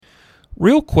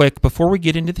Real quick, before we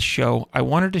get into the show, I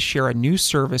wanted to share a new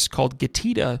service called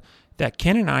Getita that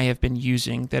Ken and I have been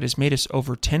using that has made us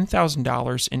over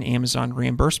 $10,000 in Amazon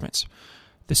reimbursements.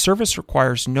 The service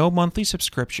requires no monthly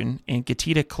subscription, and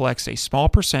Getita collects a small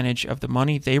percentage of the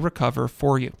money they recover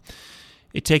for you.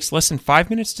 It takes less than 5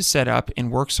 minutes to set up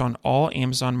and works on all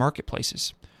Amazon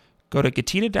marketplaces. Go to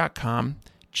Getita.com,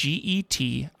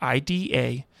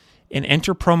 Getida, and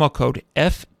enter promo code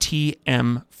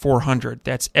FTM400.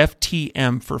 That's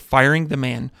FTM for Firing the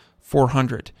Man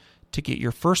 400 to get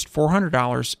your first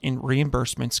 $400 in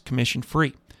reimbursements commission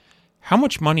free. How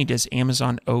much money does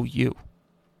Amazon owe you?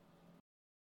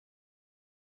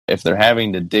 If they're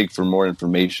having to dig for more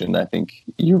information, I think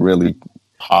you're really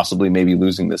possibly maybe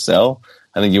losing the sell.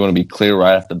 I think you want to be clear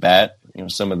right off the bat.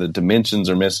 Some of the dimensions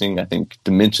are missing. I think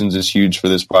dimensions is huge for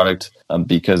this product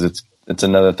because it's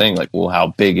another thing. Like, well, how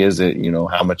big is it?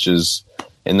 How much is,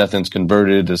 and nothing's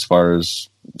converted as far as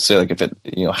say like if it,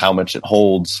 how much it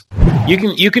holds.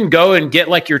 You can go and get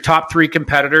like your top 3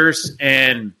 competitors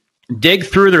and dig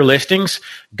through their listings.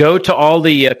 Go to all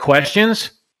the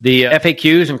questions, the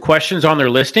FAQs and questions on their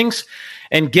listings,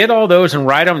 and get all those and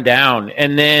write them down,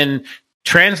 and then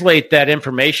translate that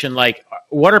information. Like,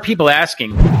 what are people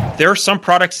asking? There are some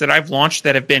products that I've launched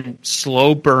that have been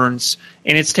slow burns,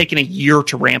 and it's taken a year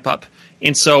to ramp up.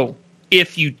 And so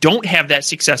if you don't have that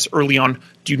success early on,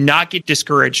 do not get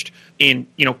discouraged and,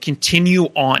 continue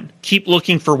on. Keep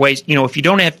looking for ways. If you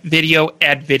don't have video,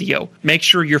 add video. Make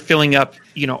sure you're filling up,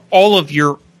 all of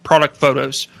your product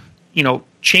photos.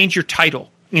 Change your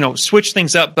title, switch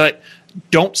things up, but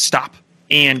don't stop.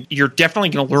 And you're definitely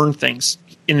going to learn things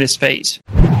in this phase.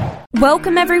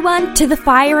 Welcome everyone to the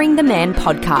Firing the Man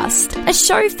podcast, a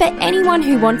show for anyone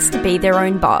who wants to be their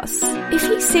own boss. If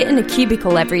you sit in a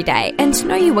cubicle every day and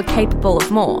know you are capable of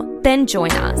more, then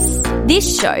join us.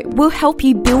 This show will help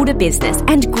you build a business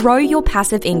and grow your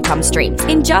passive income streams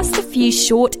in just a few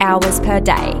short hours per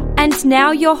day. And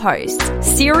now your hosts,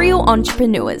 serial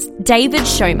entrepreneurs David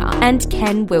Schomer and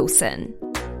Ken Wilson.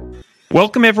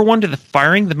 Welcome, everyone, to the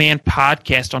Firing the Man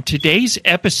podcast. On today's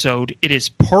episode, it is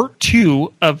part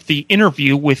 2 of the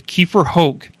interview with Kiefer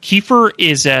Hoag. Kiefer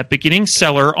is a beginning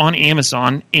seller on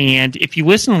Amazon, and if you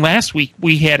listened last week,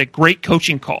 we had a great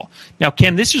coaching call. Now,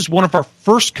 Ken, this is one of our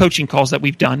first coaching calls that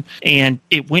we've done, and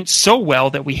it went so well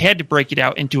that we had to break it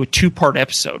out into a 2-part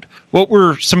episode. What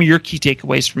were some of your key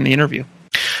takeaways from the interview?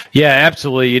 Yeah,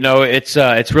 absolutely.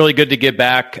 It's really good to get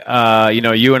back.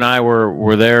 You and I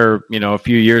were there, a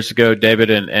few years ago, David,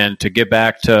 and to get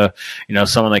back to,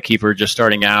 someone like Kiefer just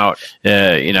starting out,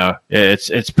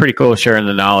 it's pretty cool sharing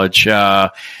the knowledge.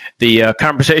 The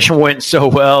conversation went so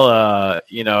well,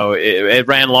 it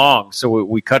ran long. So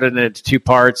we cut it into 2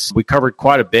 parts. We covered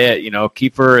quite a bit.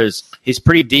 Kiefer he's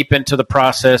pretty deep into the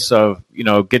process of,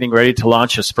 getting ready to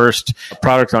launch his first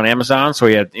product on Amazon. So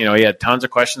he had tons of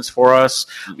questions for us.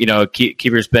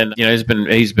 Kiefer's been,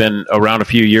 he's been around a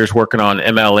few years working on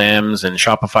MLMs and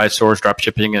Shopify stores,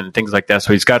 dropshipping and things like that.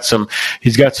 So he's got some,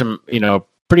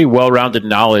 pretty well-rounded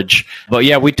knowledge. But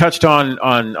yeah, we touched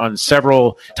on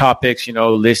several topics,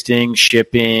 listing,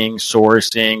 shipping,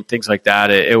 sourcing, things like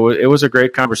that. It was a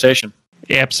great conversation.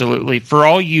 Absolutely. For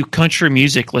all you country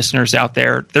music listeners out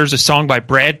there, there's a song by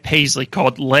Brad Paisley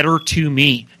called Letter to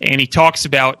Me. And he talks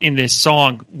about in this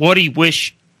song what he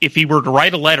wished if he were to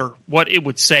write a letter, what it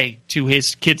would say to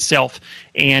his kid self.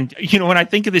 And, when I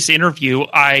think of this interview,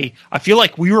 I feel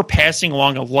like we were passing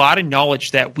along a lot of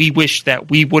knowledge that we wish that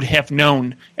we would have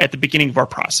known at the beginning of our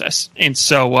process. And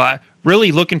so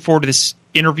really looking forward to this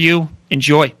interview.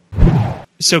 Enjoy.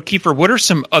 So, Kiefer, what are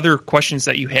some other questions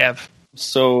that you have?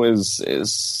 So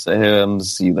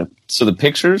the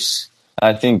pictures,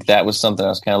 I think that was something I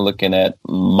was kind of looking at.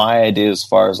 My idea as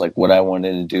far as like what I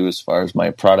wanted to do as far as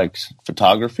my product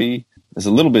photography is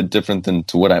a little bit different than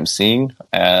to what I'm seeing.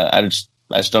 I just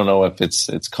don't know if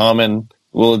it's common.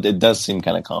 Well, it does seem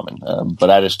kind of common, but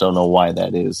I just don't know why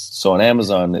that is. So on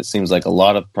Amazon, it seems like a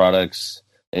lot of products,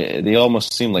 they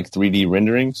almost seem like 3D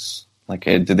renderings. Like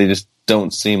they just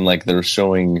don't seem like they're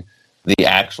showing the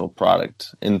actual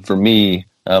product. And for me,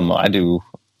 I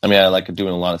like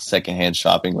doing a lot of secondhand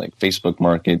shopping, like Facebook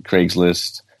Market,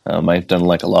 Craigslist. I've done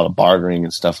like a lot of bartering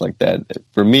and stuff like that.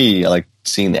 For me, I like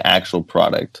seeing the actual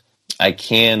product. I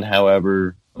can,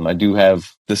 however, I do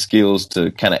have the skills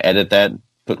to kind of edit that,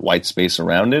 put white space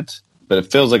around it. But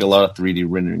it feels like a lot of 3D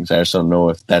renderings. I just don't know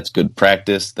if that's good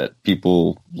practice, that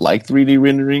people like 3D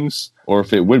renderings, or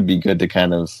if it would be good to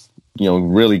kind of,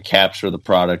 really capture the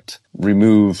product,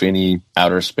 remove any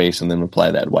outer space, and then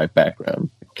apply that white background.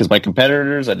 Because my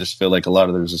competitors, I just feel like a lot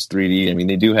of theirs is 3D. I mean,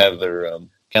 they do have their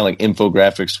kind of like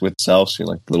infographics with itself, so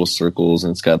like little circles,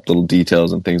 and it's got little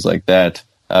details and things like that,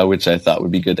 which I thought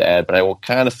would be good to add. But I will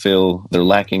kind of feel they're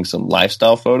lacking some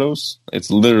lifestyle photos. It's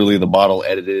literally the bottle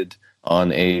edited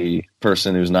on a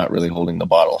person who's not really holding the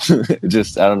bottle. It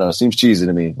just, I don't know, it seems cheesy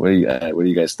to me. What do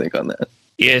you guys think on that?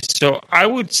 Yeah, so I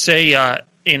would say,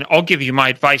 and I'll give you my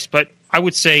advice, but I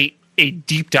would say a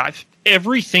deep dive.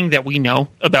 Everything that we know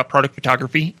about product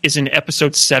photography is in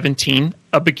episode 17,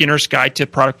 A Beginner's Guide to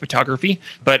Product Photography.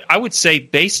 But I would say,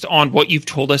 based on what you've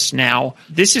told us now,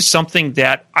 this is something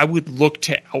that I would look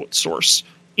to outsource.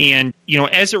 And,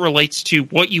 as it relates to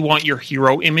what you want your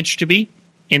hero image to be,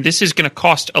 and this is going to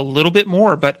cost a little bit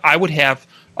more, but I would have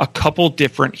a couple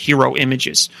different hero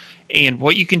images. And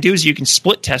what you can do is you can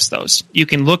split test those. You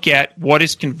can look at what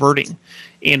is converting.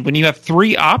 And when you have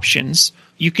 3 options,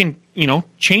 you can,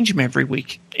 change them every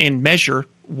week and measure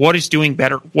what is doing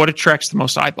better, what attracts the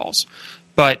most eyeballs.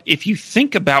 But if you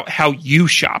think about how you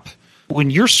shop, when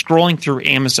you're scrolling through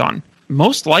Amazon,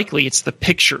 most likely it's the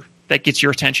picture that gets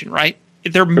your attention, right?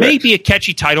 There may be a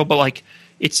catchy title, but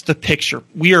it's the picture.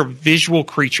 We are visual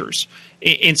creatures.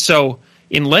 And so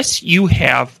unless you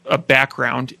have a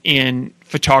background in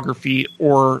photography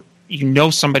or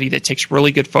somebody that takes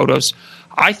really good photos,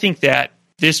 I think that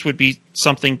this would be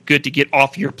something good to get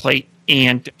off your plate.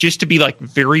 And just to be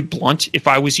very blunt, if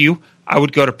I was you, I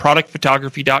would go to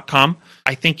productphotography.com.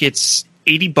 I think it's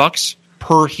 $80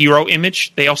 per hero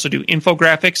image. They also do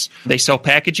infographics. They sell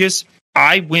packages.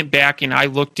 I went back and I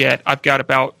looked at, I've got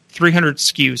about 300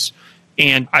 SKUs,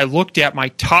 and I looked at my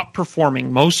top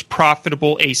performing, most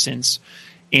profitable ASINs,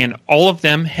 and all of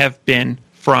them have been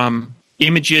from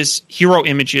images, hero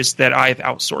images that I have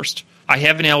outsourced. I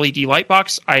have an LED light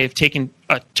box. I have taken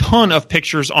a ton of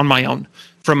pictures on my own.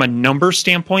 From a number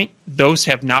standpoint, those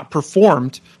have not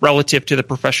performed relative to the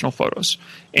professional photos.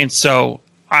 And so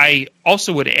I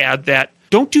also would add that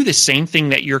don't do the same thing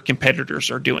that your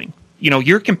competitors are doing.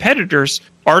 Your competitors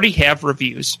already have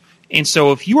reviews. And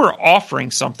so if you are offering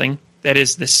something that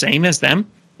is the same as them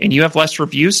and you have less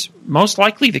reviews, most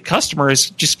likely the customer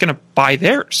is just going to buy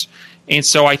theirs. And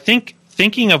so I think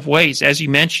thinking of ways, as you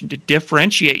mentioned, to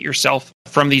differentiate yourself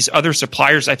from these other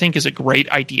suppliers, I think is a great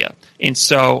idea. And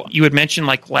so you had mentioned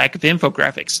lack of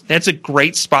infographics. That's a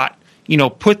great spot.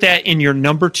 Put that in your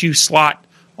number 2 slot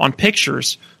on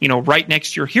pictures, right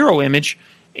next to your hero image.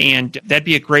 And that'd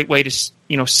be a great way to,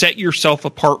 set yourself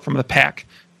apart from the pack.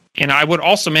 And I would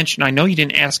also mention, I know you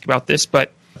didn't ask about this,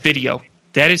 but video.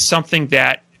 That is something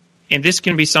that, and this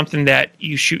can be something that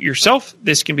you shoot yourself.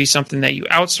 This can be something that you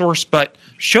outsource, but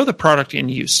show the product in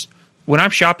use. When I'm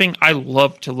shopping, I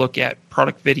love to look at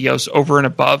product videos over and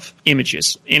above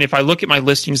images. And if I look at my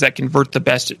listings that convert the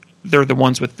best, they're the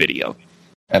ones with video.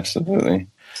 Absolutely.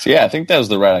 So yeah, I think that was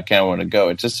the route I kind of want to go.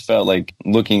 It just felt like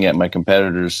looking at my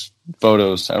competitors'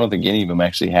 photos, I don't think any of them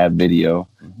actually have video.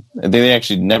 They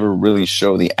actually never really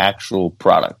show the actual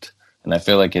product. And I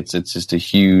feel like it's just a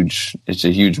huge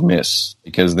miss,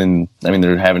 because then,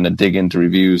 they're having to dig into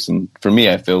reviews. And for me,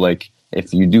 I feel like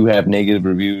if you do have negative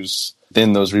reviews,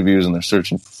 then those reviews, and they're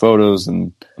searching for photos,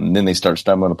 and then they start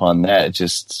stumbling upon that, it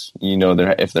just,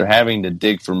 if they're having to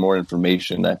dig for more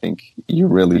information, I think you're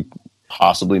really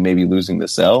possibly maybe losing the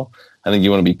sell. I think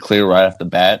you want to be clear right off the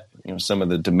bat. Some of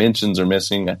the dimensions are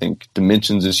missing. I think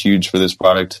dimensions is huge for this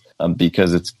product,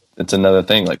 because it's another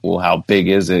thing. How big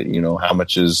is it? How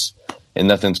much is, and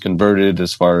nothing's converted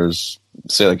as far as,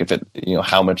 say, if it,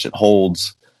 how much it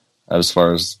holds, as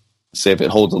far as, say, if it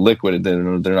holds a liquid,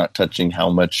 then they're not touching how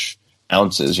much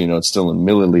ounces, it's still in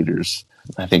milliliters.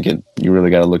 I think you really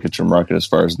got to look at your market as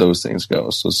far as those things go.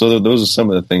 So those are some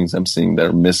of the things I'm seeing that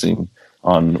are missing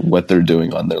on what they're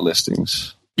doing on their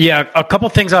listings. Yeah, a couple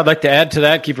things I'd like to add to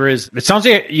that, Keeper, is it sounds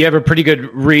like you have a pretty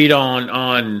good read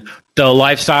on the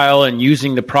lifestyle and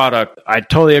using the product. I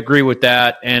totally agree with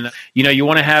that. And you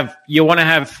want to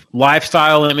have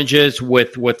lifestyle images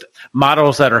with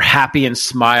models that are happy and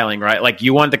smiling, right?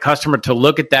 You want the customer to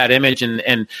look at that image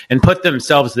and put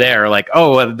themselves there,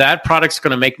 oh, that product's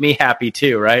going to make me happy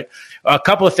too, right? A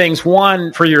couple of things.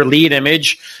 One, for your lead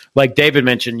image, like David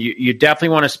mentioned, you definitely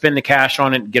want to spend the cash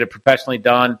on it and get it professionally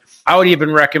done. I would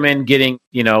even recommend getting,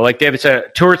 like David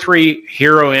said, 2 or 3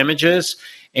 hero images,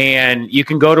 and you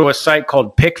can go to a site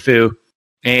called PickFu,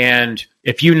 and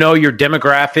if you know your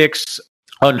demographics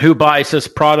on who buys this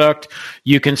product,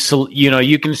 you can spend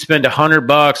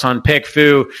 $100 on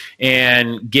PickFu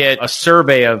and get a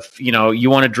survey of, you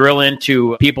want to drill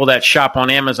into people that shop on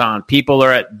Amazon. People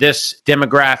are at this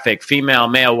demographic, female,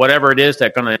 male, whatever it is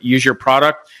that's going to use your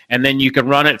product. And then you can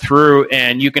run it through,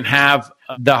 and you can have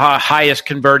the highest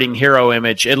converting hero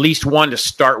image, at least one to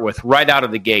start with right out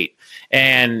of the gate.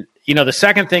 And the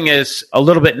second thing is a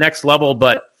little bit next level,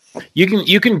 but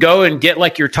you can go and get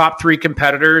like your top 3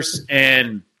 competitors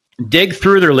and dig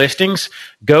through their listings,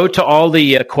 go to all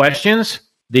the questions,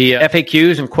 the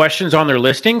FAQs and questions on their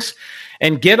listings,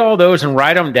 and get all those and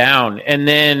write them down, and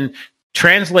then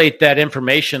translate that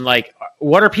information. Like,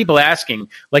 what are people asking?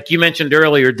 Like you mentioned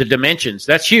earlier, the dimensions.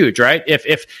 That's huge, right?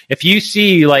 If you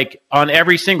see like on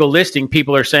every single listing,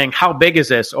 people are saying, how big is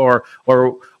this? Or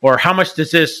how much does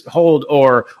this hold?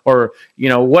 Or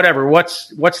whatever, what's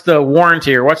the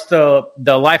warranty, or what's the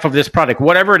life of this product?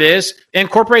 Whatever it is,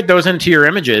 incorporate those into your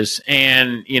images,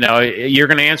 and you're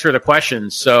going to answer the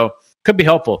questions. So could be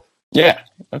helpful. Yeah.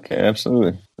 Okay.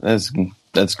 Absolutely.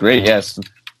 That's great. Yes.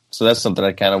 So that's something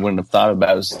I kind of wouldn't have thought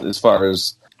about as far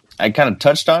as, I kind of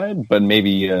touched on it, but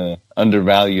maybe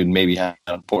undervalued maybe how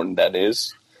important that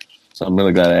is. So I'm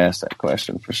really glad I asked that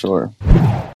question for sure.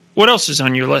 What else is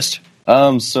on your list?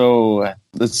 So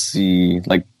let's see,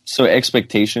 so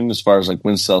expectation as far as like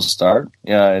when sales start.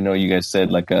 Yeah, I know you guys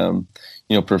said like,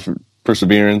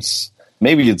 perseverance.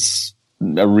 Maybe it's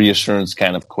a reassurance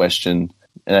kind of question.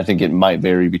 And I think it might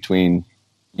vary between,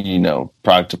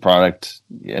 product to product.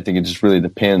 I think it just really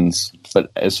depends.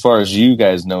 But as far as you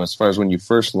guys know, as far as when you're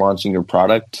first launching your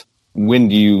product, when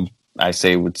do you, I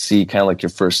say, would see kind of like your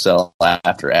first sell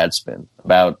after ad spend?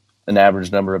 About an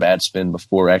average number of ad spend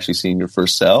before actually seeing your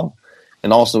first sell.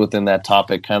 And also within that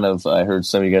topic, kind of, I heard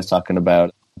some of you guys talking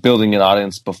about building an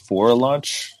audience before a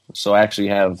launch. So I actually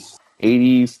have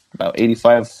about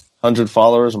 8,500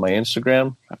 followers on my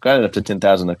Instagram. I've got it up to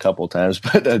 10,000 a couple of times,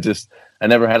 but I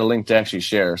never had a link to actually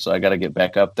share, so I got to get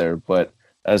back up there. But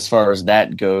as far as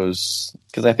that goes,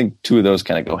 because I think 2 of those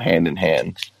kind of go hand in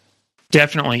hand.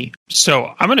 Definitely.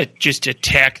 So I'm going to just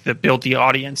attack the build the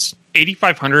audience.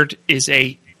 8,500 is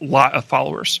a lot of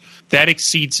followers. That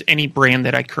exceeds any brand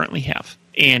that I currently have.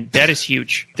 And that is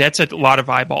huge. That's a lot of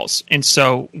eyeballs. And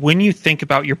so when you think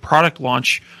about your product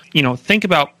launch, think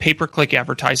about pay-per-click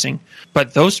advertising,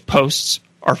 but those posts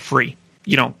are free.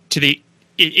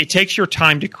 It takes your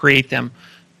time to create them,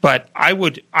 but I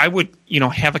would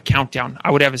have a countdown. I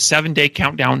would have a 7-day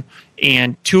countdown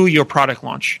and to your product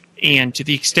launch. And to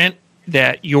the extent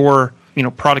that your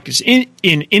product is in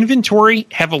inventory,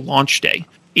 have a launch day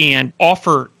and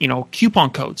offer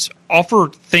coupon codes, offer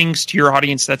things to your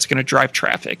audience that's going to drive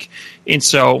traffic. And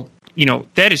so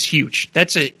that is huge.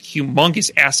 That's a humongous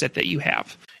asset that you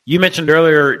have. You mentioned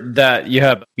earlier that you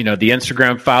have the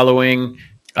Instagram following.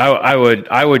 I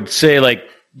would say like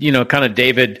kind of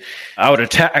David, I would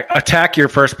attack your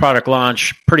first product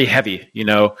launch pretty heavy.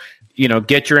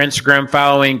 Get your Instagram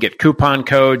following, get coupon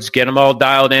codes, get them all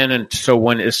dialed in, and so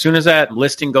as soon as that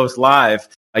listing goes live,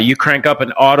 you crank up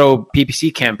an auto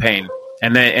PPC campaign,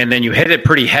 and then you hit it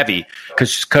pretty heavy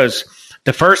because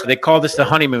they call this the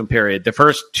honeymoon period. The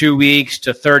first 2 weeks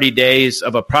to 30 days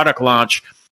of a product launch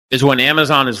is when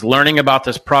Amazon is learning about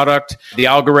this product. The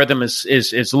algorithm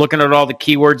is looking at all the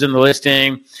keywords in the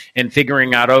listing and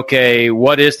figuring out, okay,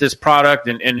 what is this product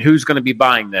and who's going to be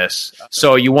buying this?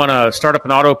 So you want to start up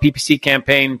an auto PPC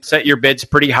campaign, set your bids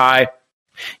pretty high,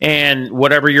 and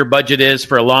whatever your budget is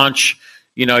for a launch,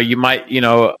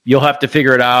 you'll have to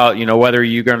figure it out, whether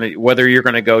you're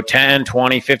going to go 10,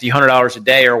 20, 50, $100 a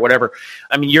day or whatever.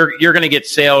 I mean, you're going to get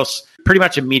sales pretty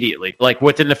much immediately, like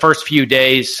within the first few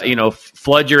days.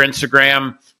 Flood your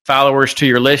Instagram followers to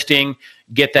your listing,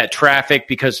 get that traffic,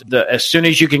 because as soon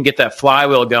as you can get that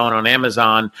flywheel going on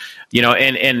Amazon,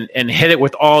 and hit it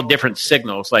with all different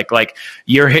signals, like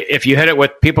if you hit it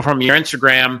with people from your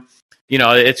Instagram,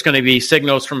 it's going to be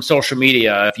signals from social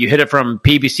media. If you hit it from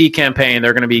PPC campaign,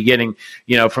 they're going to be getting,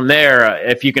 from there.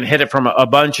 If you can hit it from a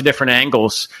bunch of different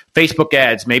angles, Facebook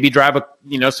ads, maybe drive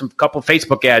some couple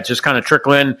Facebook ads, just kind of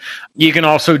trickle in. You can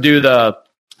also do the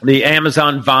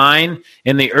Amazon Vine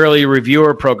and the early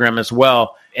reviewer program as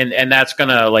well. And that's going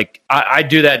to I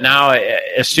do that now.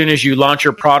 As soon as you launch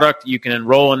your product, you can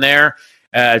enroll in there.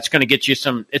 It's going to get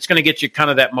you kind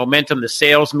of that momentum, the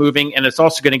sales moving, and it's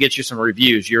also going to get you some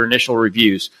reviews, your initial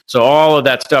reviews. So all of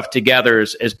that stuff together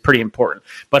is pretty important.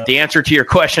 But the answer to your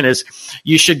question is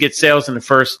you should get sales in the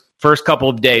first couple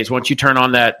of days once you turn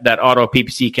on that auto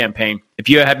PPC campaign, if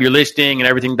you have your listing and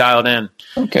everything dialed in.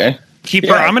 Okay. Keeper,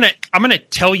 yeah. I'm gonna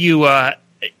tell you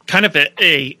kind of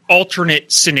a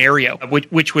alternate scenario,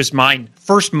 which was mine.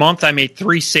 First month, I made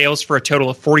 3 sales for a total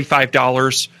of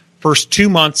 $45. First 2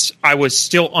 months, I was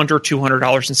still under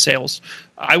 $200 in sales.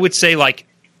 I would say,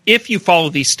 if you follow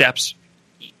these steps,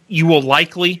 you will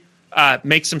likely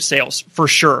make some sales for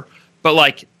sure.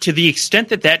 But to the extent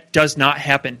that does not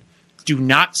happen, do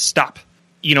not stop.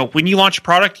 When you launch a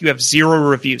product, you have 0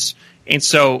 reviews. And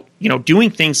so, doing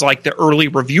things like the early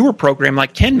reviewer program,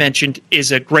 like Ken mentioned,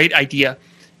 is a great idea.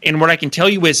 And what I can tell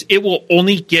you is it will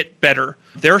only get better.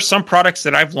 There are some products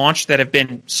that I've launched that have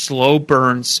been slow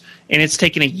burns, and it's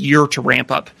taken a year to ramp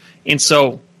up. And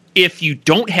so if you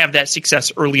don't have that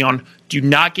success early on, do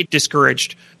not get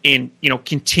discouraged and,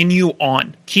 continue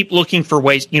on. Keep looking for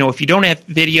ways. If you don't have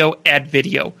video, add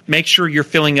video. Make sure you're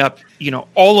filling up,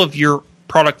 all of your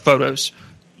product photos.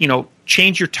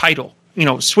 Change your title.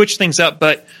 Switch things up,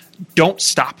 but don't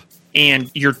stop.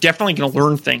 And you're definitely going to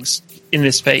learn things in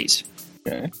this phase.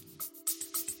 Okay.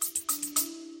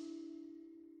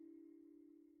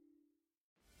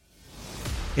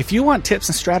 If you want tips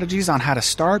and strategies on how to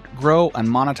start, grow, and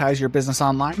monetize your business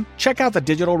online, check out the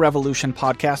Digital Revolution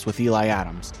podcast with Eli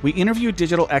Adams. We interview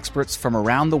digital experts from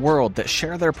around the world that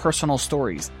share their personal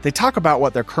stories. They talk about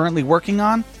what they're currently working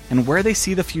on and where they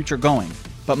see the future going.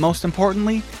 But most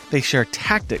importantly, they share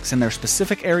tactics in their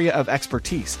specific area of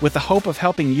expertise with the hope of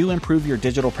helping you improve your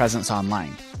digital presence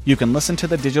online. You can listen to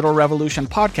the Digital Revolution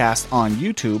podcast on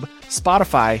YouTube,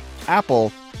 Spotify,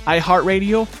 Apple,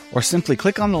 iHeartRadio, or simply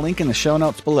click on the link in the show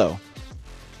notes below.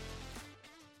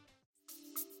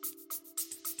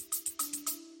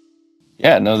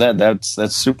 Yeah, no,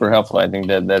 that's super helpful. I think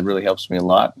that really helps me a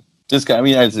lot.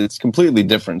 It's completely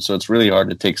different, so it's really hard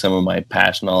to take some of my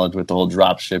past knowledge with the whole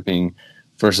drop shipping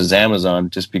versus Amazon,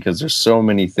 just because there's so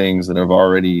many things that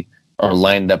are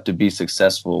lined up to be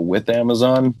successful with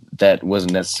Amazon that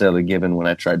wasn't necessarily given when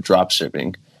I tried drop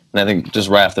shipping. And I think just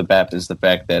right off the bat is the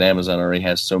fact that Amazon already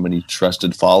has so many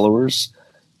trusted followers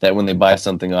that when they buy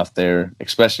something off there,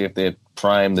 especially if they have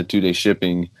Prime, the 2-day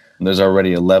shipping, there's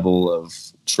already a level of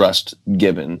trust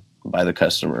given by the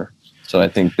customer. So I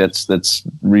think that's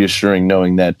reassuring,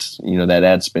 knowing that, that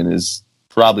ad spend is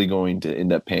probably going to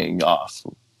end up paying off,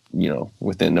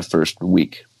 within the first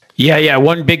week. Yeah.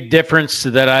 One big difference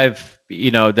that I've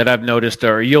noticed,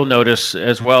 or you'll notice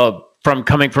as well, from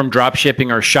coming from drop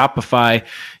shipping or Shopify,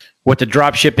 with the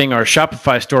drop shipping or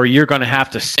Shopify store, you're going to have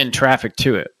to send traffic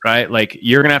to it, right? Like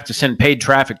you're going to have to send paid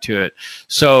traffic to it.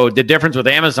 So the difference with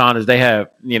Amazon is they have,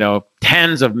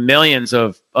 tens of millions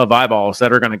of eyeballs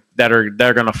that are going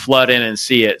to flood in and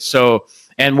see it. So,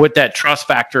 and with that trust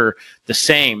factor, the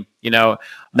same, now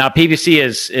PPC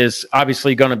is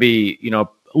obviously going to be, a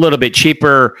little bit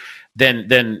cheaper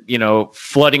than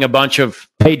flooding a bunch of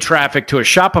paid traffic to a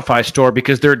Shopify store,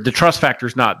 because the trust factor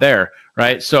is not there,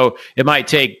 right? So it might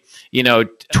take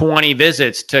 20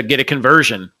 visits to get a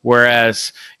conversion,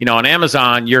 whereas on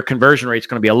Amazon your conversion rate is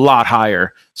going to be a lot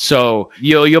higher. So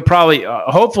you'll probably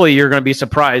hopefully you're going to be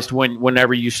surprised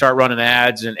whenever you start running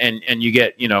ads and you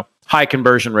get high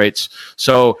conversion rates.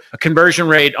 So a conversion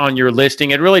rate on your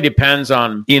listing, it really depends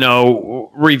on,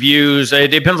 reviews. It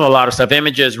depends on a lot of stuff,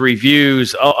 images,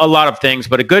 reviews, a lot of things,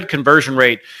 but a good conversion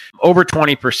rate over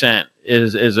 20%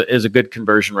 is a good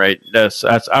conversion rate. That's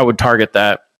I would target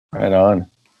that. Right on.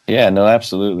 Yeah, no,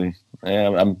 absolutely.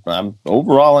 Yeah, I'm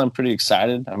overall, I'm pretty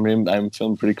excited. I'm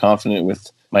feeling pretty confident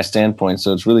with my standpoint.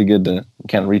 So it's really good to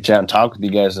kind of reach out and talk with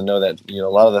you guys and know that, a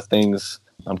lot of the things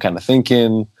I'm kind of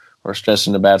thinking or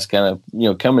stressing about is kind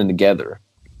of, coming together.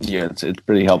 Yeah, it's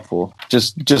pretty helpful.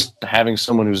 Just having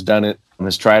someone who's done it and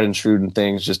has tried and true and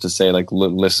things, just to say like,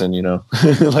 listen,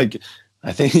 like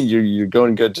I think you're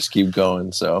going good. Just keep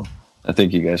going. So I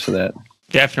thank you guys for that.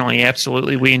 Definitely.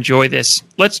 Absolutely. We enjoy this.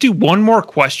 Let's do one more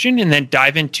question and then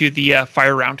dive into the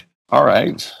fire round. All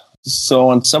right. So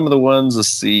on some of the ones, let's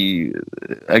see,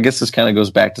 I guess this kind of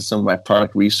goes back to some of my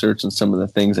product research and some of the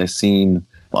things I've seen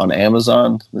on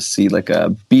Amazon. Let's see, like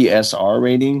a BSR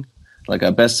rating, like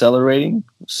a bestseller rating.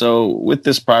 So with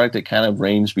this product, it kind of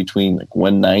ranged between like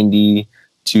 190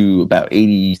 to about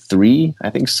 83. I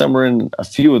think somewhere in a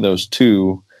few of those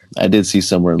too, I did see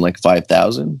somewhere in like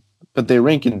 5,000. But they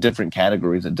rank in different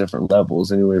categories at different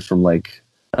levels, anywhere from like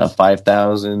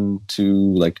 5,000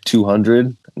 to like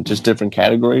 200, just different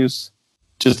categories.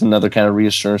 Just another kind of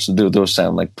reassurance to do. Those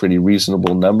sound like pretty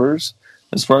reasonable numbers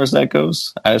as far as that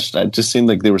goes. I just seemed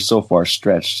like they were so far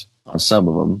stretched on some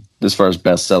of them as far as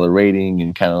bestseller rating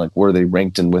and kind of like where they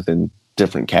ranked in within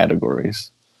different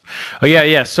categories. Oh,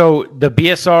 yeah. So the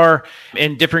BSR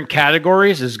in different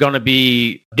categories is going to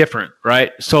be different,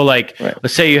 right? So like,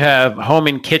 Let's say you have home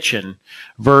and kitchen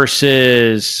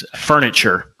versus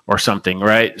furniture or something,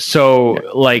 right? So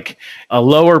like a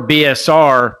lower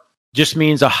BSR just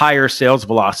means a higher sales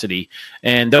velocity.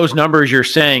 And those numbers you're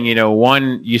saying,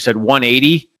 you said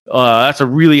 180, that's a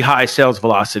really high sales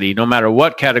velocity, no matter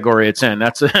what category it's in.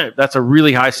 That's a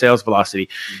really high sales velocity.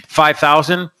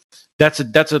 5,000.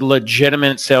 that's a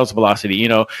legitimate sales velocity. You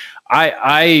know,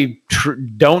 I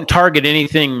don't target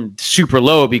anything super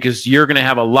low because you're going to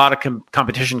have a lot of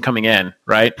competition coming in,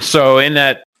 right? So in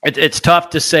that, it's tough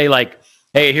to say like,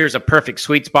 hey, here's a perfect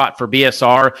sweet spot for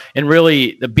BSR. And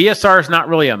really, the BSR is not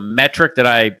really a metric that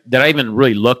I even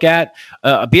really look at.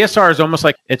 A BSR is almost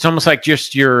like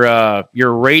just your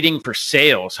rating for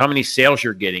sales, how many sales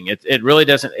you're getting. It really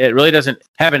doesn't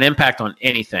have an impact on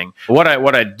anything. What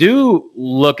I do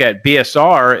look at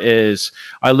BSR is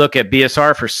I look at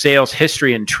BSR for sales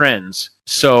history and trends.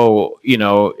 So, you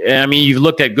know, I mean, you've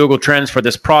looked at Google Trends for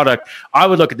this product. I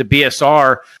would look at the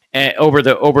BSR over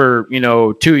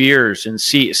 2 years and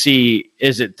see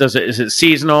is it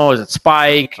seasonal, is it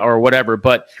spike or whatever.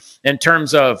 But in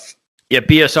terms of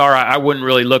BSR, I wouldn't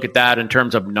really look at that in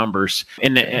terms of numbers.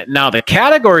 Now the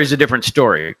category is a different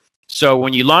story. So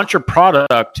when you launch your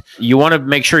product, you want to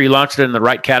make sure you launch it in the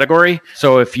right category.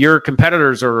 So if your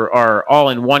competitors are all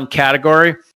in one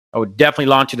category, I would definitely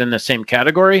launch it in the same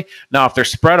category. Now, if they're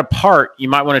spread apart, you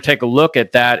might want to take a look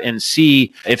at that and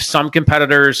see if some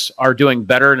competitors are doing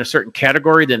better in a certain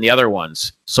category than the other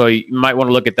ones. So you might want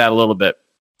to look at that a little bit.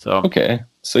 So okay.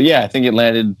 So yeah, I think it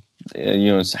landed,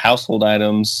 it's household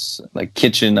items, like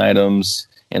kitchen items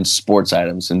and sports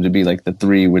items, and to be like the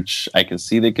three which I could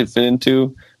see they could fit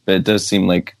into. But it does seem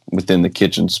like within the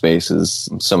kitchen space is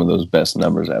some of those best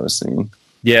numbers I was seeing.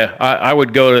 Yeah, I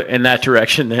would go in that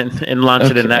direction then and launch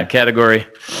it in that category.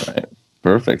 All right.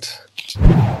 Perfect.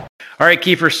 All right,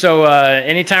 Kiefer. So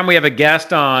anytime we have a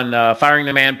guest on Firing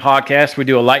the Man podcast, we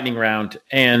do a lightning round,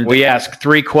 and we ask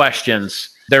 3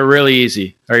 questions. They're really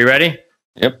easy. Are you ready?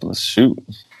 Yep, let's shoot.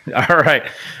 All right.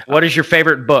 What is your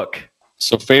favorite book?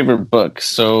 So favorite book.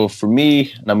 So for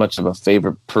me, not much of a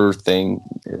favorite per thing.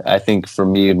 I think for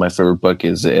me, my favorite book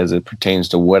is as it pertains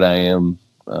to what I am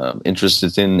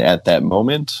interested in at that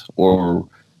moment or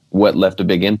what left a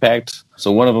big impact.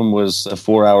 So one of them was a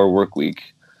 4-hour work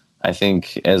week. I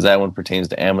think as that one pertains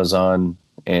to Amazon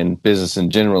and business in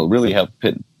general, it really helped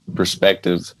put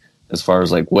perspective as far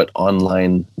as like what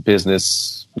online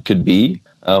business could be.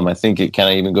 I think it kind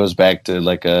of even goes back to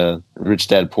like a Rich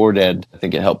Dad, Poor Dad. I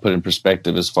think it helped put in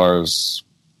perspective as far as,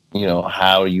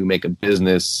 how you make a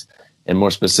business, and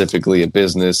more specifically a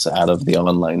business out of the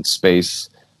online space.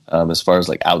 As far as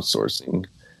like outsourcing.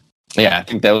 Yeah, I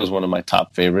think that was one of my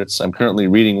top favorites. I'm currently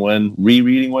rereading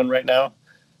one right now.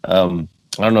 I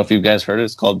don't know if you guys heard it.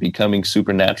 It's called Becoming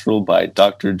Supernatural by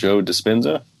Dr. Joe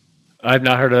Dispenza. I've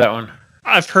not heard of that one.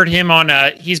 I've heard him on,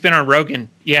 he's been on Rogan.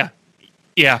 Yeah.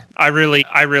 I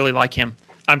really like him.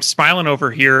 I'm smiling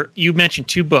over here. You mentioned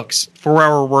 2 books,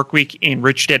 4-Hour Workweek and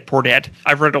Rich Dad, Poor Dad.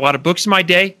 I've read a lot of books in my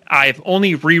day. I've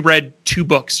only reread 2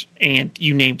 books, and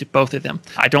you named both of them.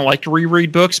 I don't like to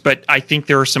reread books, but I think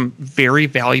there are some very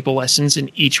valuable lessons in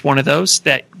each one of those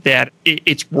that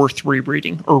it's worth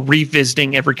rereading or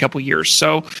revisiting every couple years.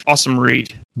 So awesome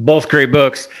read. Both great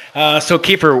books. So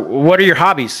Kiefer, what are your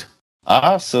hobbies?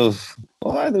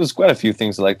 There's quite a few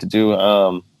things I like to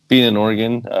do. Being in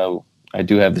Oregon, I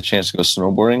do have the chance to go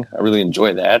snowboarding. I really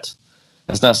enjoy that.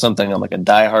 It's not something I'm like a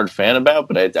diehard fan about,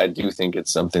 but I do think it's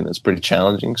something that's pretty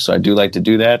challenging. So I do like to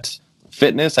do that.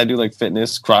 Fitness, I do like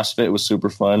fitness. CrossFit was super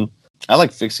fun. I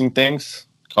like fixing things.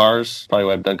 Cars, probably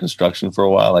why I've done construction for a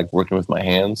while. I like working with my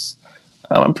hands.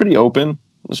 I'm pretty open.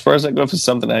 As far as I go, if it's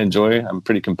something I enjoy, I'm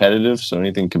pretty competitive. So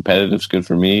anything competitive is good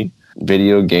for me.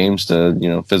 Video games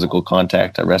to, physical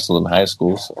contact. I wrestled in high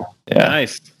school. So yeah.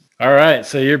 Nice. All right.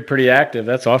 So you're pretty active.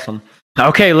 That's awesome.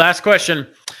 Okay, last question.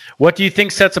 What do you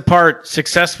think sets apart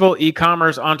successful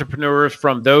e-commerce entrepreneurs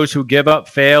from those who give up,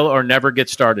 fail, or never get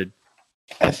started?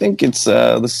 I think it's,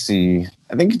 I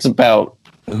think it's about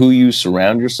who you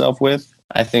surround yourself with.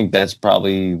 I think that's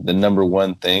probably the number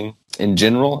one thing in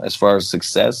general as far as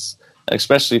success,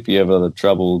 especially if you have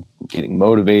trouble getting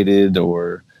motivated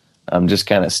or just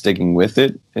kind of sticking with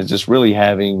it. It's just really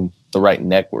having the right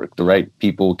network, the right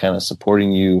people kind of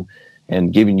supporting you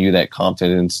and giving you that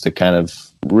confidence to kind of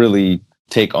really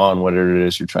take on whatever it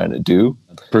is you're trying to do.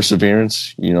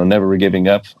 Perseverance, never giving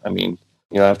up. I mean,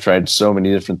 I've tried so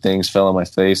many different things, fell on my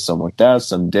face, some worked out,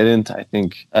 some didn't. I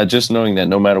think just knowing that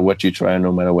no matter what you try,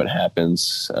 no matter what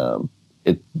happens,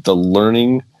 the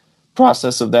learning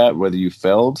process of that, whether you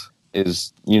failed,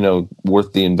 is,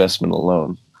 worth the investment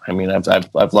alone. I mean,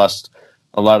 I've lost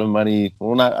a lot of money.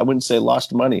 Well, I wouldn't say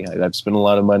lost money. I've spent a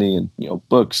lot of money in,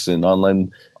 books and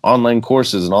online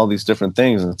courses and all these different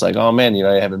things. And it's like, oh man,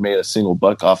 I haven't made a single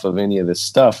buck off of any of this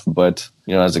stuff. But,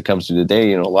 as it comes to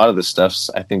today, a lot of this stuff's,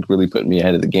 I think, really put me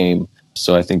ahead of the game.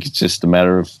 So I think it's just a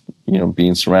matter of,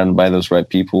 being surrounded by those right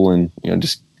people and,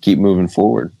 just keep moving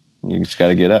forward. You just got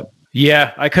to get up.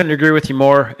 Yeah, I couldn't agree with you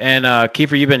more. And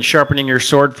Kiefer, you've been sharpening your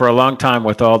sword for a long time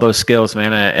with all those skills,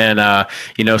 man. And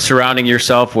surrounding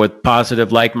yourself with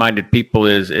positive, like-minded people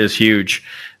is huge.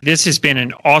 This has been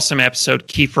an awesome episode,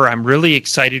 Kiefer. I'm really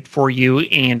excited for you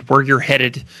and where you're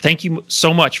headed. Thank you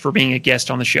so much for being a guest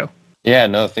on the show. Yeah,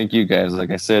 no, thank you guys.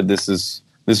 Like I said, this was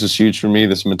huge for me.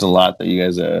 This meant a lot that you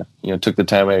guys took the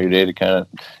time out of your day to kind of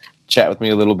chat with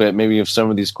me a little bit. Maybe if some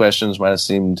of these questions might have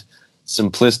seemed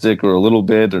simplistic or a little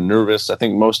bit or nervous, I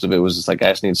think most of it was just like, I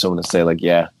just need someone to say like,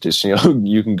 yeah, just,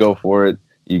 you can go for it.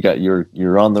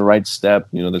 You're on the right step.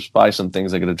 There's probably some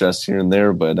things I could adjust here and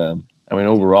there, but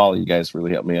overall, you guys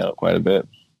really helped me out quite a bit.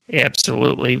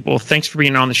 Absolutely. Well, thanks for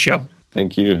being on the show.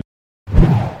 Thank you.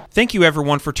 Thank you,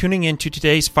 everyone, for tuning in to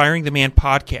today's Firing the Man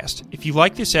podcast. If you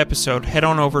like this episode, head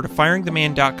on over to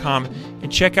firingtheman.com and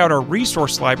check out our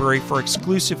resource library for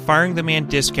exclusive Firing the Man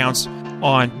discounts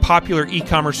on popular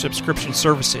e-commerce subscription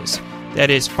services.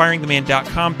 That is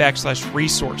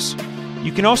firingtheman.com/resource.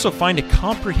 You can also find a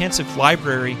comprehensive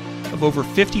library of over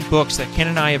 50 books that Ken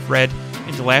and I have read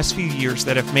in the last few years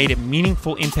that have made a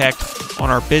meaningful impact on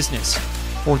our business.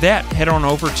 For that, head on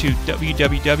over to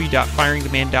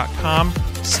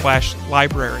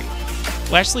www.firingtheman.com/library.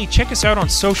 Lastly, check us out on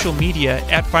social media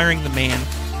at Firing the Man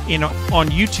and on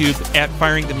YouTube at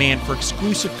Firing the Man for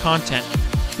exclusive content.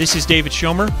 This is David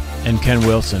Schomer. And Ken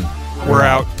Wilson. We're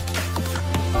out.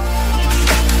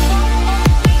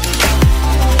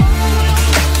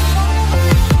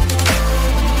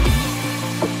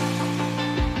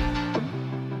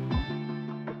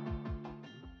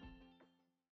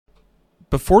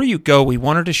 Before you go, we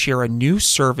wanted to share a new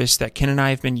service that Ken and I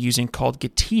have been using called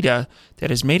Getita that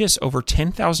has made us over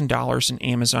 $10,000 in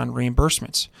Amazon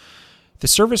reimbursements. The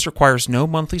service requires no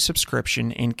monthly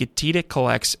subscription, and Getita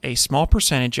collects a small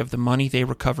percentage of the money they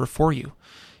recover for you.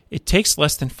 It takes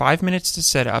less than 5 minutes to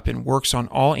set up and works on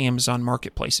all Amazon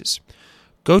marketplaces.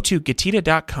 Go to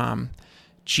Getita.com,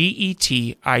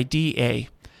 Getida.com,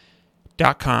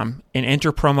 and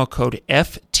enter promo code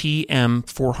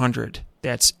FTM400.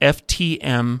 That's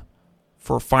FTM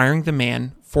for Firing the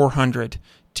Man 400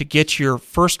 to get your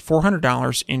first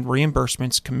 $400 in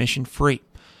reimbursements commission free.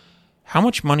 How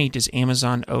much money does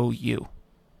Amazon owe you?